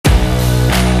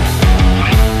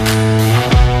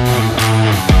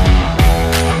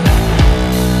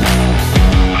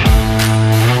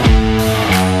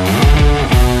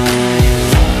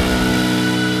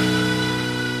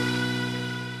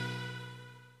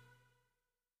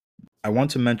I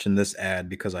want to mention this ad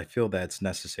because I feel that it's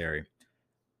necessary.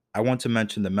 I want to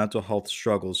mention the mental health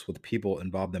struggles with people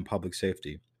involved in public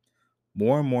safety.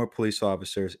 More and more police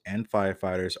officers and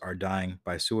firefighters are dying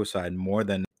by suicide more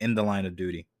than in the line of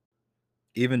duty.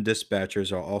 Even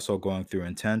dispatchers are also going through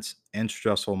intense and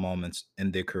stressful moments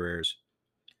in their careers.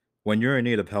 When you're in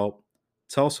need of help,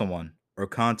 tell someone or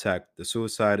contact the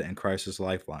Suicide and Crisis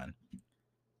Lifeline.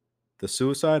 The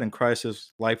Suicide and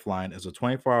Crisis Lifeline is a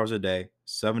 24 hours a day,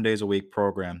 7 days a week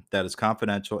program that is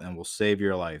confidential and will save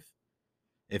your life.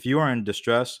 If you are in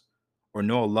distress or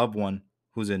know a loved one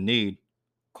who's in need,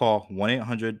 call 1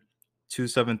 800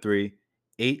 273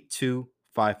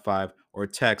 8255 or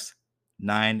text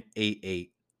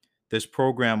 988. This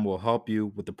program will help you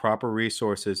with the proper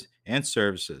resources and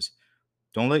services.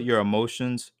 Don't let your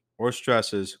emotions or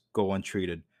stresses go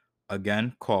untreated.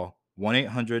 Again, call 1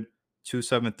 800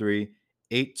 273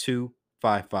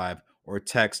 8255 or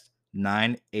text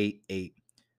 988.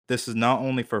 This is not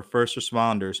only for first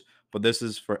responders, but this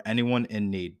is for anyone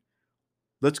in need.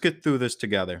 Let's get through this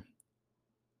together.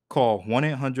 Call 1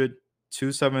 800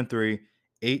 273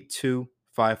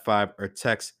 8255 or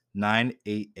text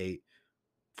 988.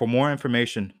 For more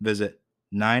information, visit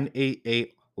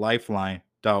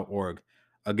 988lifeline.org.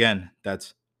 Again,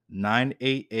 that's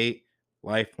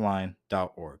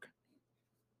 988lifeline.org.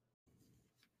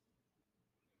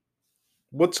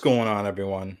 What's going on,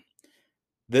 everyone?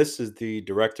 This is the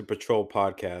Director Patrol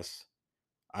podcast.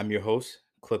 I'm your host,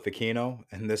 Cliff Aquino,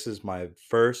 and this is my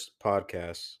first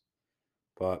podcast.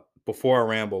 But before I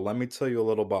ramble, let me tell you a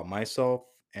little about myself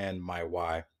and my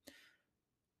why.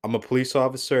 I'm a police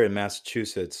officer in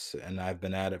Massachusetts, and I've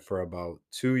been at it for about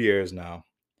 2 years now.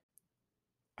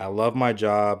 I love my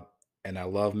job, and I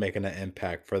love making an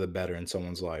impact for the better in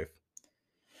someone's life.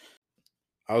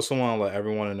 I also want to let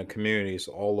everyone in the communities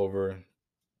all over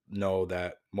know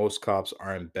that most cops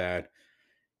aren't bad,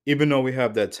 even though we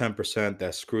have that 10%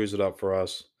 that screws it up for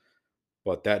us,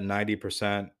 but that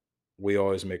 90%, we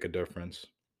always make a difference.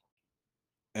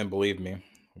 And believe me,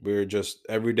 we're just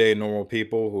everyday normal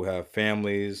people who have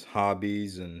families,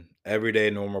 hobbies, and everyday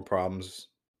normal problems,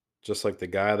 just like the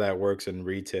guy that works in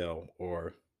retail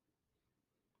or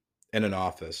in an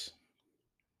office.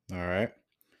 All right.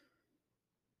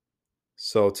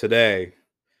 So today,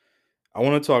 I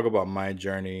want to talk about my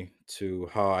journey to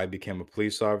how I became a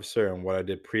police officer and what I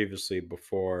did previously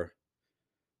before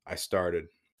I started.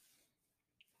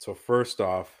 So, first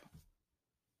off,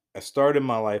 I started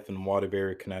my life in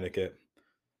Waterbury, Connecticut.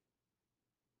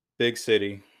 Big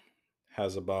city,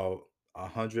 has about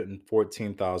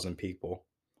 114,000 people.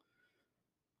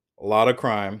 A lot of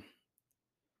crime.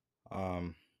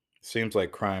 Um, Seems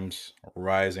like crime's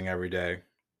rising every day.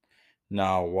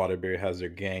 Now, Waterbury has their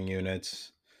gang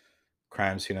units,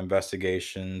 crime scene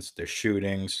investigations, their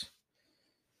shootings.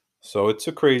 So it's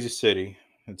a crazy city.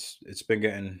 It's been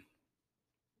getting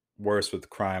worse with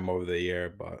crime over the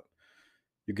year, but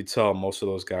you could tell most of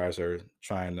those guys are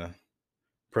trying to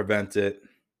prevent it,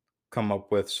 come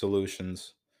up with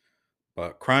solutions,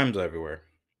 but crime's everywhere.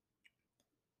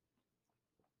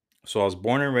 So I was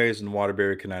born and raised in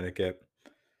Waterbury, Connecticut,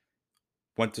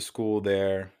 went to school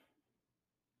there,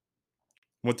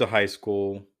 went to high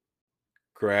school,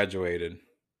 graduated,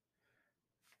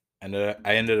 and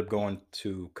I ended up going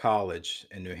to college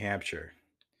in New Hampshire.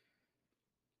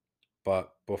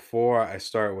 But before I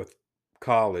start with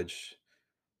college,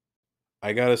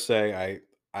 I gotta say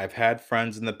I've had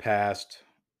friends in the past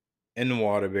in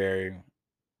Waterbury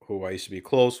who I used to be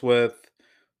close with,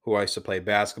 who I used to play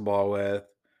basketball with,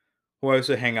 who I used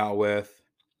to hang out with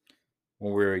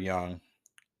when we were young.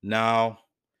 Now,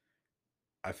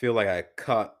 I feel like I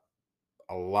cut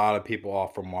a lot of people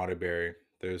off from Waterbury.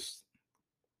 There's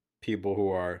people who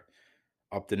are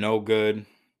up to no good.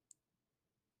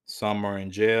 Some are in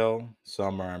jail,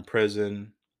 some are in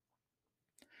prison.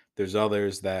 There's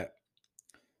others that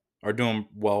are doing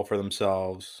well for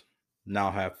themselves, now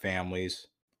have families,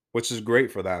 which is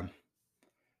great for them,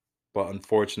 but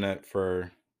unfortunate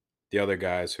for the other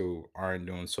guys who aren't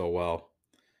doing so well.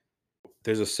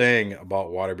 There's a saying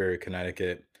about Waterbury,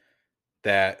 Connecticut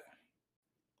that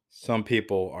some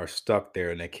people are stuck there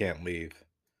and they can't leave.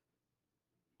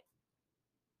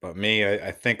 But me,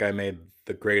 I think I made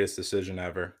the greatest decision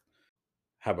ever.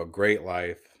 Have a great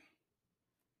life,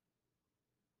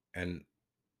 and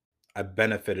I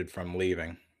benefited from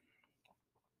leaving.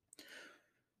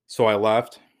 So I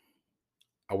left.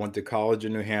 I went to college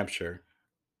in New Hampshire.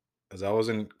 As I was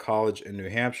in college in New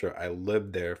Hampshire, I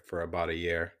lived there for about a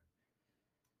year.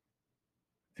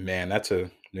 And man,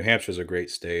 New Hampshire's a great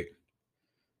state.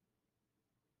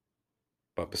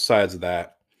 But besides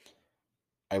that,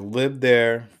 I lived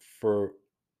there for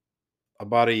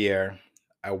about a year.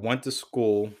 I went to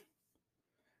school,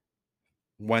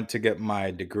 went to get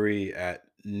my degree at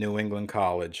New England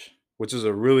College, which is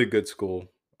a really good school.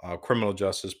 Criminal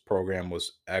justice program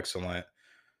was excellent.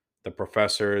 The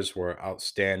professors were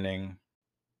outstanding.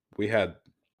 We had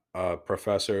a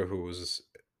professor who was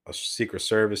a Secret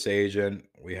Service agent.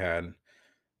 We had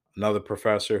another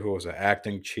professor who was an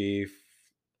acting chief.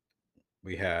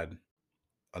 We had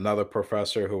another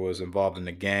professor who was involved in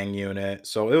the gang unit.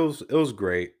 So it was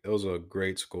great. It was a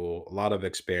great school, a lot of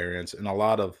experience and a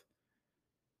lot of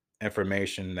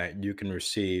information that you can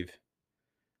receive.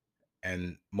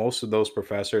 And most of those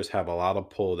professors have a lot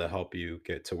of pull to help you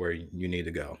get to where you need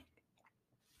to go.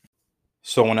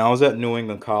 So when I was at New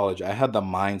England College, I had the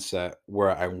mindset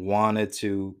where I wanted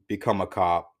to become a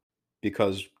cop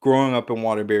because growing up in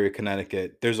Waterbury,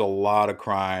 Connecticut, there's a lot of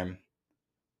crime.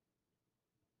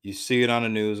 You see it on the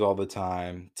news all the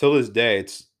time. Till this day,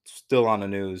 it's still on the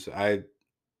news. The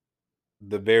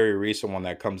very recent one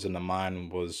that comes into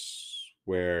mind was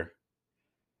where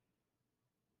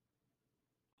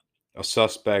a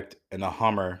suspect in a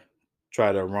Hummer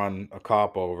tried to run a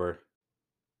cop over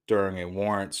during a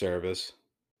warrant service.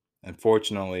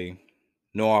 Unfortunately,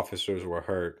 no officers were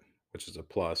hurt, which is a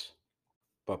plus.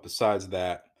 But besides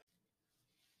that,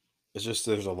 it's just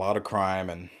there's a lot of crime,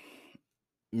 and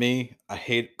me, I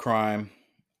hate crime.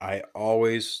 I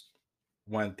always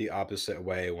went the opposite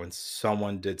way when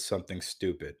someone did something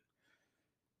stupid.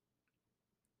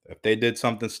 If they did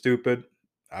something stupid,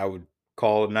 I would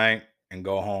call it night and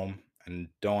go home and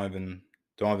don't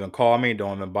even call me,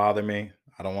 don't even bother me.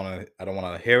 I don't want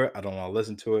to hear it. I don't want to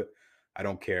listen to it. I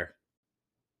don't care.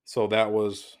 So that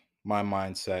was my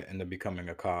mindset into becoming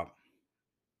a cop.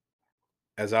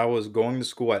 As I was going to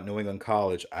school at New England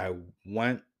College, I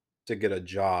went to get a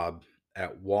job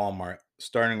at Walmart,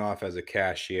 starting off as a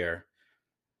cashier.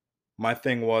 My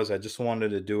thing was I just wanted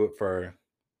to do it for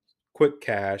quick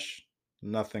cash,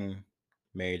 nothing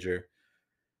major.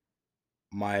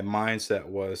 My mindset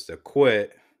was to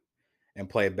quit and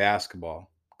play basketball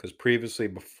because previously,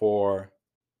 before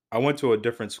I went to a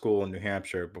different school in New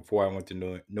Hampshire before I went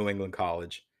to New England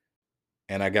College,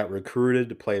 and I got recruited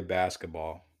to play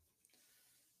basketball.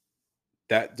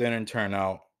 That didn't turn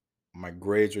out. My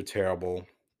grades were terrible.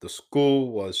 The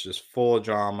school was just full of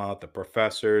drama. The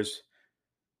professors,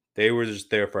 they were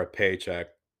just there for a paycheck.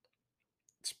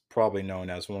 It's probably known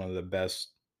as one of the best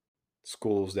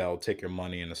schools that will take your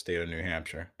money in the state of New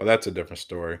Hampshire, but that's a different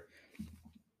story.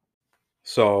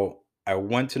 So I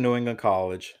went to New England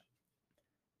College.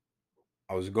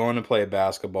 I was going to play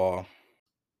basketball.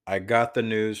 I got the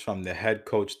news from the head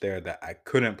coach there that I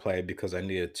couldn't play because I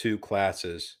needed two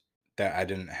classes that I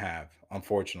didn't have,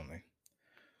 unfortunately.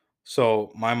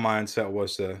 So my mindset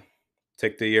was to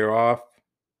take the year off,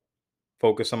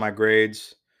 focus on my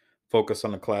grades, focus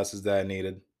on the classes that I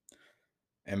needed,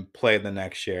 and play the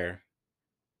next year.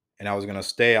 And I was going to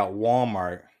stay at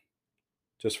Walmart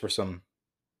just for some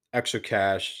extra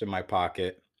cash in my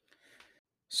pocket.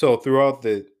 So throughout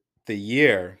the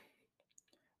year,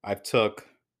 I took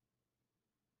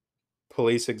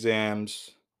police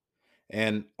exams,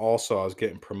 and also I was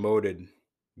getting promoted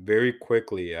very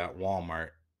quickly at Walmart.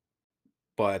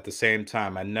 But at the same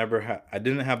time, I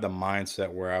didn't have the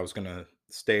mindset where I was gonna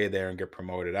stay there and get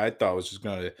promoted. I thought I was just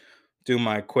gonna do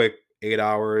my quick 8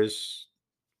 hours,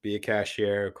 be a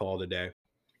cashier, call it a day.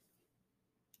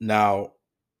 Now,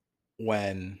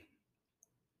 when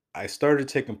I started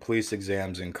taking police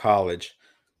exams in college,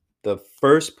 the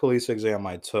first police exam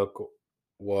I took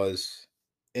was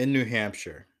in New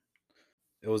Hampshire.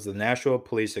 It was the National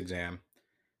Police Exam,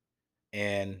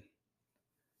 and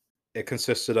it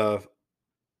consisted of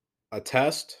a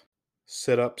test,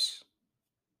 sit ups,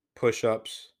 push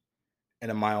ups, and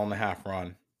a mile and a half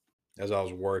run as I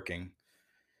was working.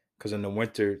 Because in the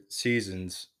winter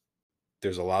seasons,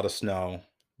 there's a lot of snow.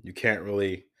 You can't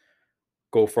really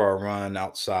go for a run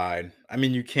outside. I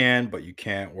mean, you can, but you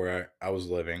can't where I was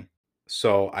living.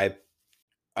 So I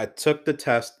took the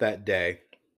test that day.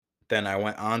 Then I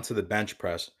went on to the bench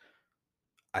press.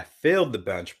 I failed the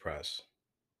bench press.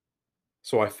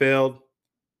 So I failed,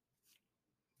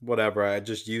 whatever. I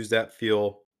just used that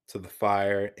fuel to the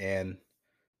fire, and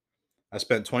I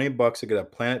spent $20 to get a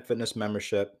Planet Fitness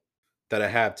membership that I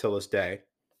have till this day.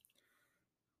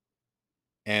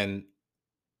 And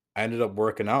I ended up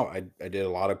working out. I did a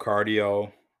lot of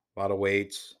cardio, a lot of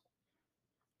weights,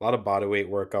 a lot of body weight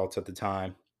workouts at the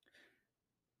time.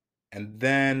 And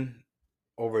then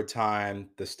over time,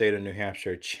 the state of New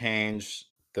Hampshire changed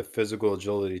the physical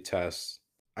agility tests.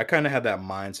 I kind of had that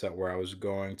mindset where I was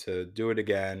going to do it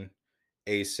again,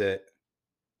 ace it.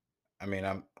 I mean,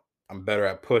 I'm better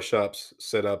at push-ups,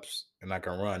 sit-ups, and I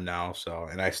can run now. So,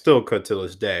 and I still could to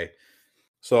this day.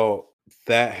 So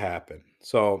that happened.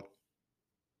 So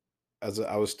as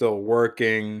I was still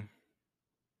working,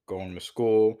 going to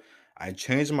school, I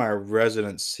changed my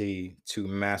residency to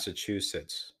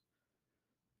Massachusetts,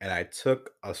 and I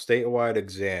took a statewide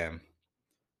exam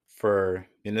for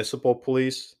municipal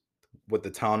police with the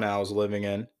town that I was living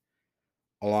in,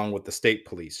 along with the state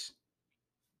police.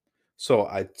 So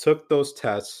I took those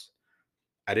tests.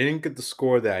 I didn't get the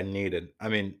score that I needed. I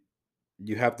mean,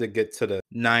 you have to get to the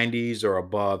 90s or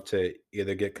above to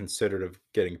either get considered of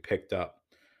getting picked up.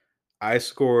 I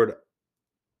scored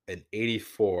an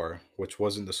 84, which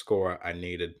wasn't the score I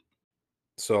needed.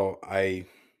 So I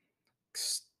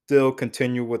still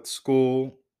continue with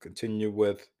school, continue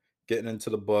with getting into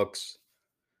the books,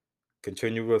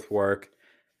 continue with work.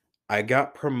 I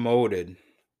got promoted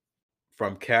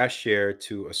from cashier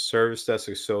to a service desk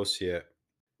associate,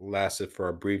 lasted for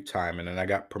a brief time, and then I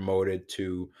got promoted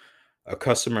to a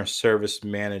customer service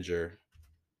manager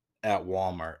at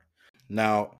Walmart.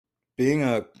 Now, being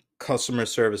a customer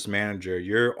service manager,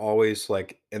 you're always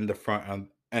like in the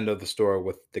end of the store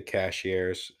with the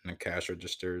cashiers and the cash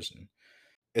registers, and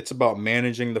it's about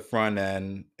managing the front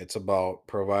end. It's about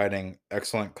providing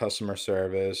excellent customer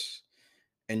service.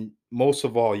 And most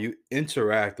of all, you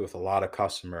interact with a lot of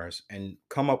customers and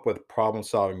come up with problem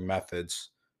solving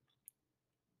methods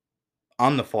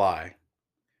on the fly.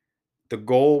 The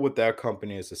goal with that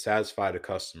company is to satisfy the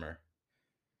customer.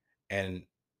 And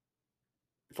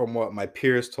from what my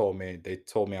peers told me, they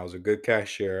told me I was a good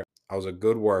cashier, I was a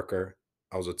good worker,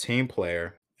 I was a team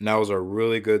player, and I was a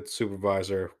really good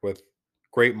supervisor with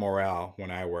great morale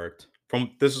when I worked.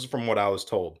 From this is from what I was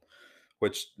told,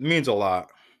 which means a lot.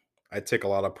 I take a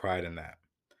lot of pride in that.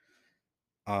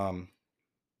 Um,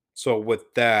 so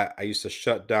with that, I used to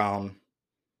shut down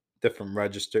different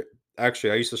register.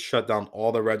 Actually, I used to shut down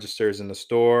all the registers in the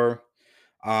store.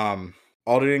 Um,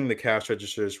 Auditing the cash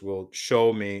registers will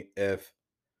show me if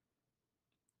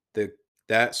the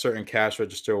that certain cash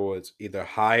register was either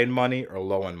high in money or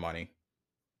low in money.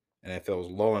 And if it was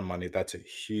low in money, that's a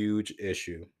huge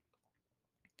issue.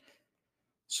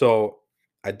 So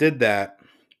I did that.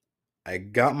 I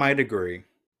got my degree,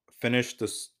 finished the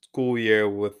school year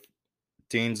with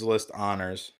Dean's List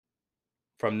honors.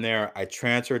 From there, I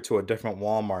transferred to a different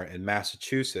Walmart in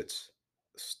Massachusetts,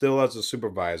 still as a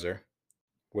supervisor,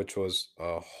 which was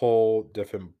a whole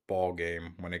different ball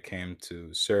game when it came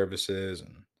to services.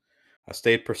 And I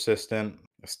stayed persistent,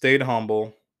 I stayed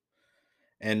humble,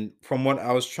 and from what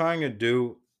I was trying to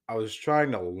do, I was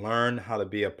trying to learn how to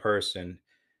be a person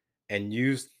and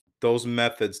use those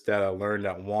methods that I learned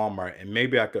at Walmart, and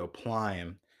maybe I could apply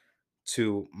them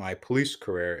to my police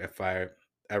career if I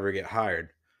ever get hired.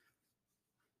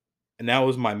 And that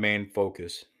was my main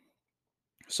focus.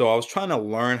 So I was trying to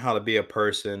learn how to be a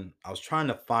person. I was trying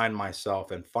to find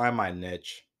myself and find my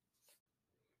niche.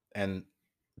 And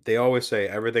they always say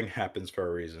everything happens for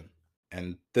a reason.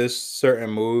 And this certain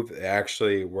move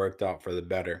actually worked out for the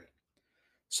better.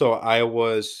 So I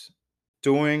was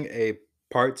doing a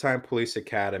part-time police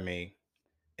academy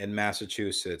in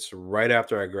Massachusetts right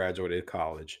after I graduated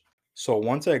college. So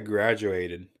once I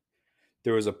graduated,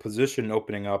 there was a position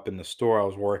opening up in the store I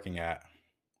was working at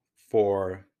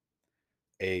for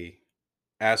a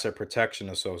asset protection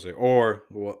associate, or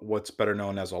what's better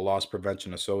known as a loss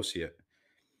prevention associate.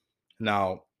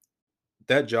 Now,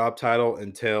 that job title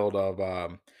entailed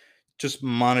of just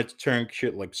monitoring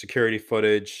like security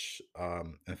footage,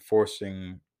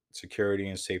 enforcing security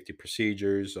and safety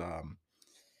procedures,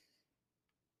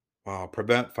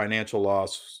 prevent financial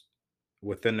loss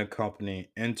within the company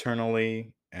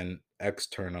internally and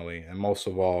externally. And most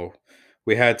of all,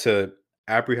 we had to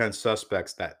apprehend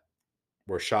suspects that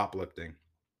were shoplifting.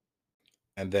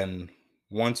 And then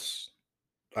once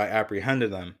I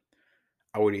apprehended them,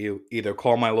 I would either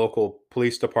call my local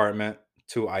police department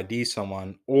to ID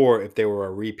someone, or if they were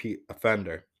a repeat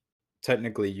offender,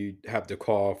 technically you'd have to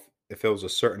call if it was a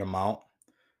certain amount,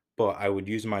 but I would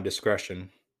use my discretion.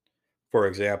 For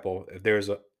example, if there's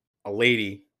a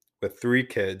lady with three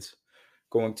kids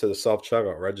going to the self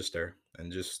checkout register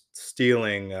and just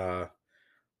stealing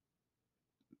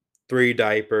three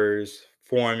diapers,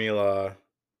 formula,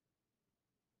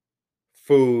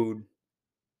 food,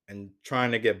 and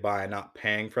trying to get by, not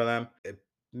paying for them, it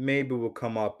maybe will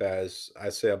come up as I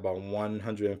say about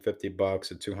 150 bucks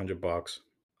to 200 bucks.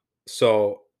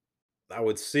 So I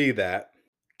would see that,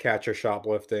 catch her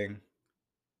shoplifting,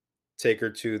 take her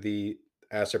to the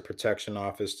asset protection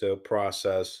office to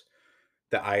process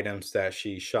the items that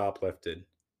she shoplifted.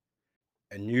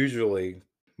 And usually,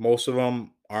 most of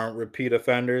them aren't repeat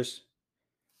offenders.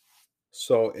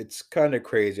 So it's kind of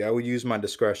crazy. I would use my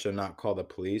discretion, not call the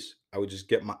police. I would just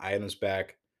get my items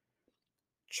back,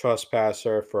 trespass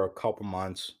her for a couple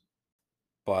months,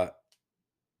 but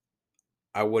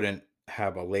I wouldn't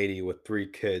have a lady with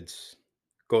 3 kids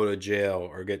go to jail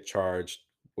or get charged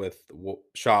with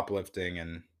shoplifting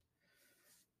and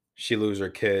she lose her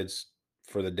kids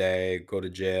for the day, go to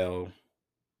jail,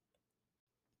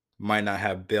 might not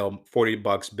have bail,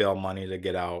 $40 bail money to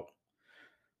get out.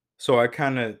 So I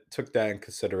kind of took that in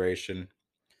consideration.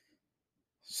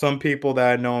 Some people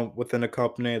that I know within the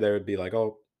company, they would be like,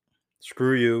 "Oh,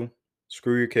 screw you,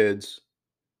 screw your kids.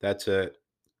 That's it.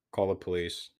 Call the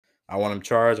police. I want them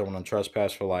charged. I want them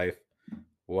trespass for life.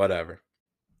 Whatever."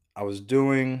 I was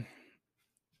doing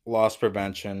loss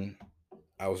prevention.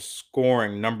 I was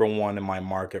scoring number one in my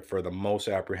market for the most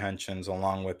apprehensions,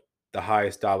 along with the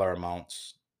highest dollar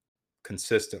amounts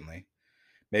consistently.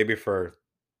 Maybe for,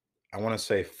 I want to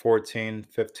say 14,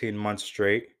 15 months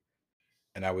straight.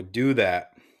 And I would do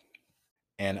that.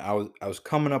 And I was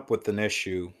coming up with an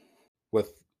issue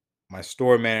with my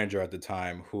store manager at the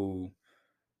time, who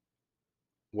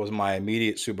was my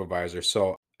immediate supervisor.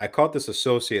 So I caught this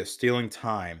associate stealing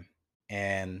time,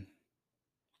 and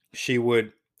she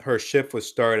would her shift would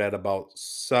start at about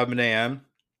 7 a.m.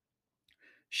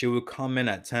 She would come in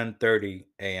at 10:30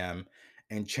 a.m.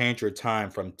 and change her time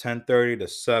from 10:30 to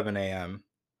 7 a.m.,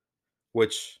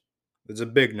 which is a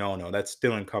big no-no. That's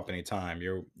stealing company time.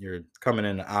 You're coming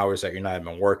in hours that you're not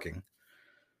even working.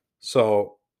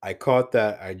 So I caught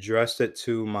that. I addressed it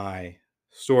to my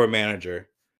store manager.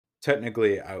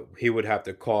 Technically, he would have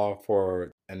to call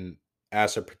for an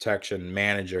asset protection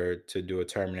manager to do a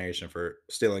termination for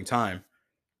stealing time.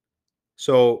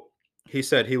 So he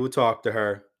said he would talk to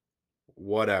her,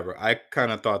 whatever. I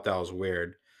kind of thought that was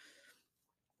weird.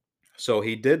 So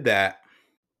he did that.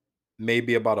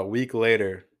 Maybe about a week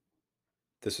later,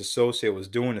 this associate was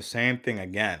doing the same thing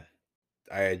again.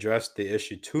 I addressed the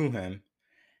issue to him,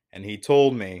 and he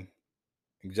told me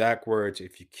exact words: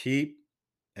 if you keep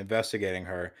investigating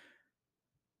her,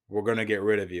 we're going to get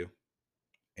rid of you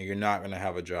and you're not going to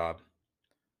have a job.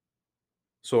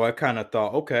 So I kind of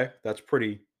thought, okay, that's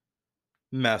pretty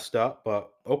messed up,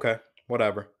 but okay,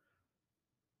 whatever.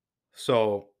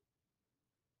 So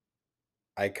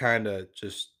I kind of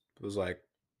just was like,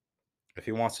 if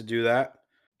he wants to do that,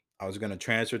 I was going to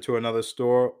transfer to another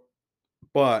store,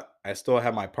 but I still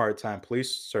have my part time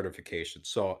police certification.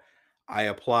 So I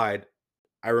applied.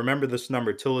 I remember this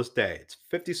number till this day. It's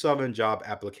 57 job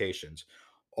applications.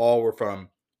 All were from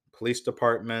police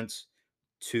departments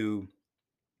to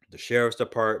the sheriff's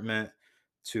department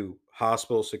to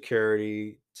hospital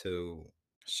security to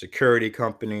security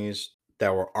companies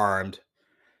that were armed.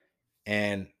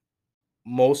 And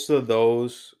most of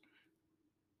those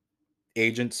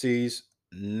agencies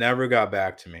never got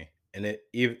back to me. And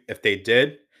if they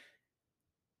did,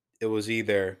 it was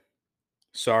either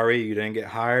sorry you didn't get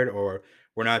hired or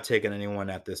we're not taking anyone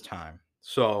at this time.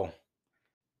 So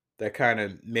that kind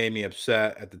of made me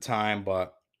upset at the time,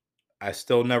 but I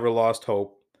still never lost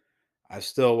hope. I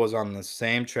still was on the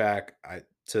same track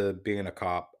to being a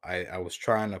cop. I was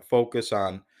trying to focus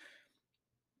on,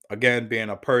 again, being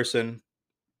a person,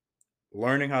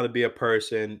 learning how to be a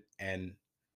person, and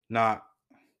not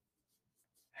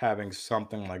having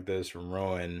something like this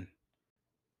ruin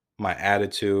my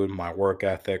attitude, my work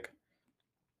ethic.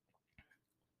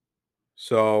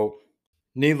 So,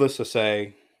 needless to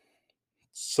say,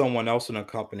 someone else in the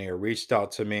company reached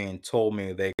out to me and told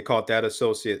me they caught that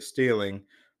associate stealing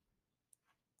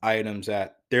items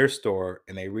at their store,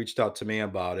 and they reached out to me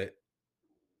about it,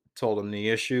 told them the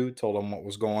issue, told them what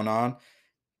was going on.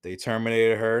 They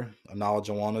terminated her. A knowledge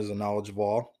of one is a knowledge of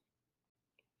all,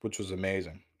 which was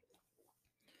amazing.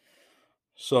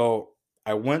 So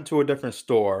I went to a different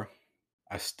store.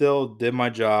 I still did my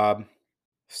job,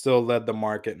 still led the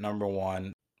market number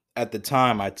one. At the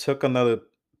time, I took another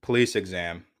police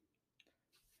exam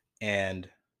and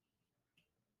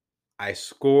I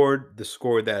scored the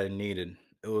score that I needed.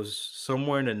 It was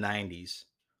somewhere in the 90s.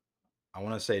 I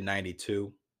want to say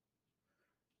 92.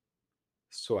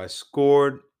 So I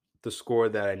scored the score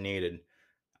that I needed.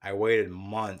 I waited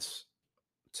months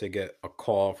to get a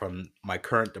call from my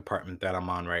current department that I'm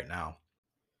on right now.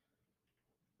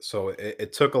 So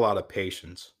it took a lot of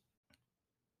patience.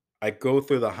 I go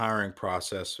through the hiring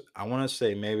process. I want to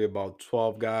say maybe about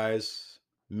 12 guys,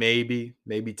 maybe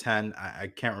 10.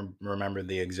 I can't remember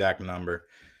the exact number.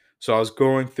 So I was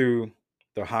going through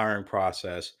the hiring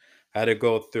process. I had to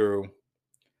go through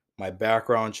my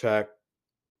background check.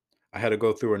 I had to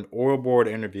go through an oral board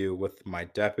interview with my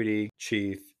deputy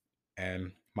chief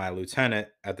and my lieutenant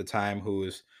at the time, who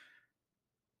is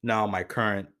now my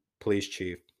current police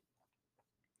chief.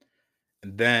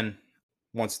 And then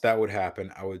once that would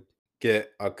happen, I would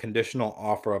get a conditional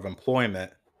offer of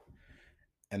employment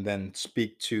and then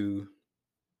speak to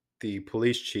the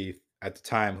police chief at the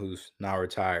time who's now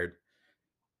retired,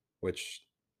 which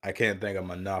I can't thank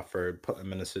him enough for putting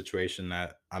him in the situation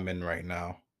that I'm in right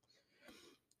now.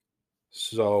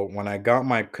 So when I got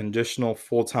my conditional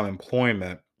full-time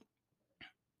employment,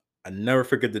 I never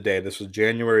forget the day. This was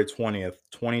January 20th,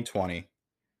 2020.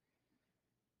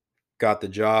 Got the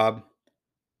job.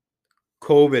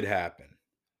 COVID happened.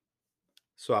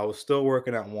 So I was still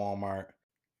working at Walmart.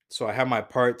 So I had my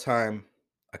part-time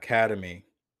academy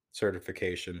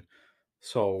certification.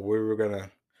 So we were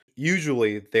gonna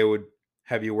usually they would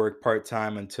have you work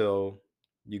part-time until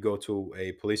you go to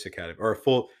a police academy or a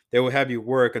full they would have you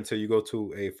work until you go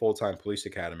to a full-time police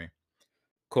academy.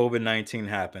 COVID-19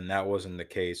 happened. That wasn't the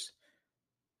case.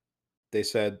 They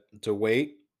said to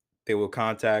wait. They will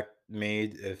contact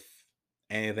me if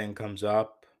anything comes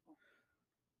up.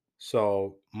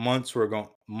 So months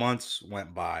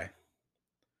went by.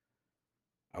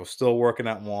 I was still working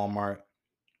at Walmart,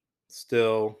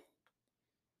 still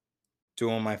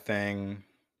doing my thing.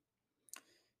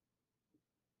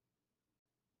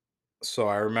 So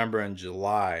I remember in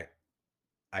July,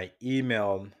 I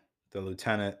emailed the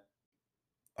lieutenant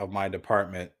of my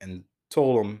department and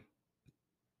told him,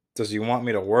 "Does he want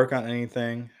me to work on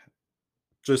anything?"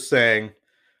 Just saying,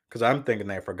 because I'm thinking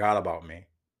they forgot about me.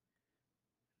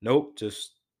 Nope,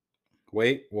 just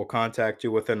wait. We'll contact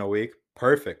you within a week.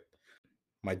 Perfect.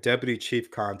 My deputy chief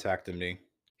contacted me.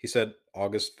 He said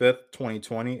August 5th,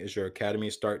 2020 is your academy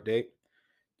start date.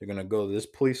 You're going to go to this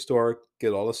police store,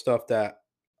 get all the stuff that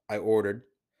I ordered,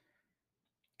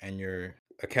 and your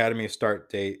academy start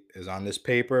date is on this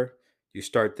paper. You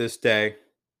start this day,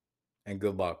 and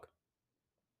good luck.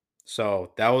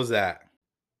 So that was that.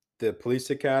 The police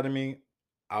academy,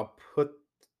 I'll put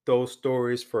those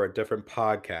stories for a different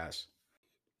podcast.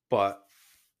 But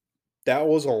that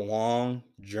was a long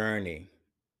journey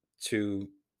to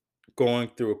going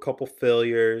through a couple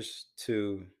failures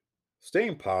to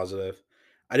staying positive.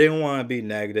 I didn't want to be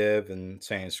negative and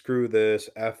saying screw this,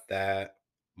 F that,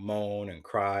 moan and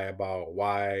cry about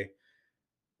why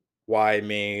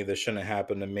me, this shouldn't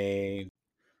happen to me.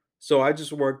 So I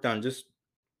just worked on just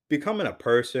becoming a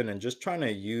person and just trying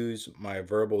to use my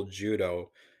verbal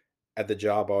judo at the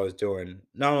job I was doing.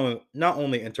 Not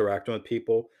only interacting with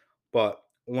people, but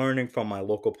learning from my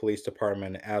local police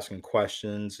department, asking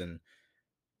questions and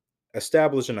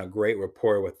establishing a great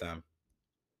rapport with them.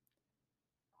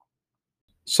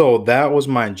 So that was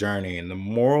my journey. And the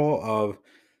moral of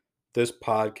this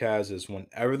podcast is when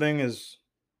everything is,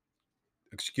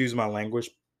 excuse my language,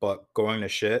 but going to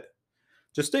shit,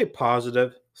 just stay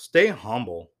positive, stay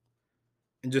humble,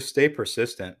 and just stay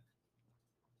persistent.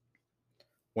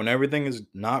 When everything is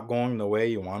not going the way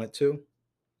you want it to,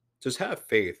 just have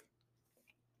faith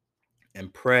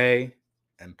and pray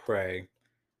and pray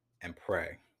and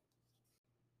pray.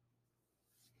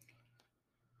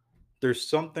 There's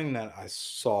something that I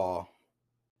saw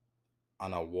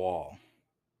on a wall.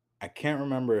 I can't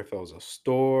remember if it was a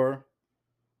store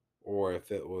or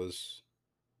if it was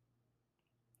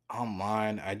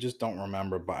online. I just don't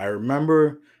remember, but I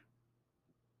remember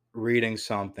reading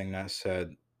something that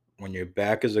said, when your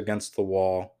back is against the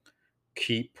wall,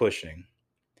 keep pushing.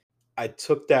 I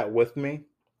took that with me,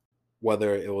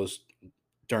 whether it was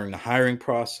during the hiring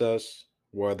process,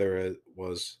 whether it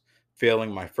was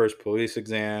failing my first police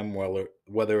exam,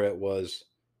 whether it was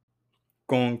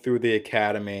going through the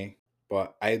academy.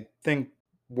 But I think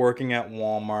working at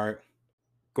Walmart,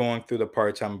 going through the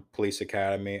part-time police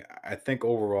academy, I think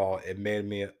overall it made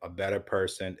me a better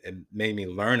person. It made me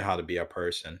learn how to be a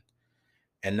person.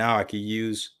 And now I can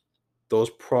use those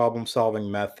problem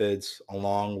solving methods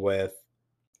along with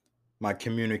my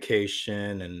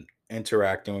communication and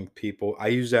interacting with people. I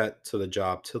use that to the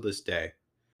job to this day,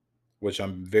 which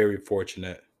I'm very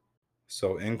fortunate.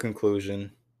 So, in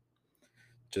conclusion,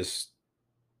 just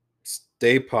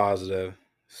stay positive,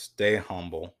 stay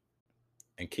humble,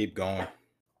 and keep going.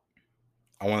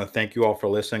 I want to thank you all for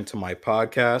listening to my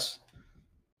podcast.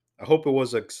 I hope it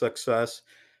was a success.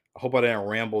 I hope I didn't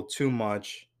ramble too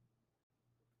much.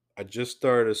 I just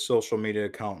started a social media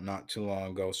account not too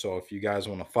long ago. So if you guys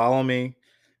want to follow me,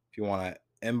 if you want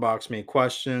to inbox me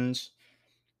questions,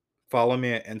 follow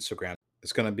me at Instagram.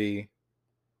 It's going to be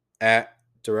at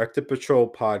Directed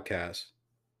Patrol Podcast.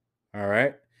 All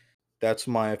right. That's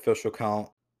my official account.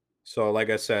 So,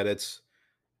 like I said, it's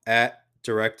at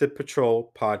Directed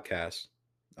Patrol Podcast.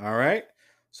 All right.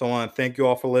 So, I want to thank you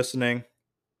all for listening.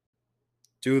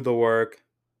 Do the work,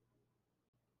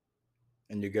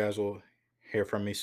 and you guys will hear from me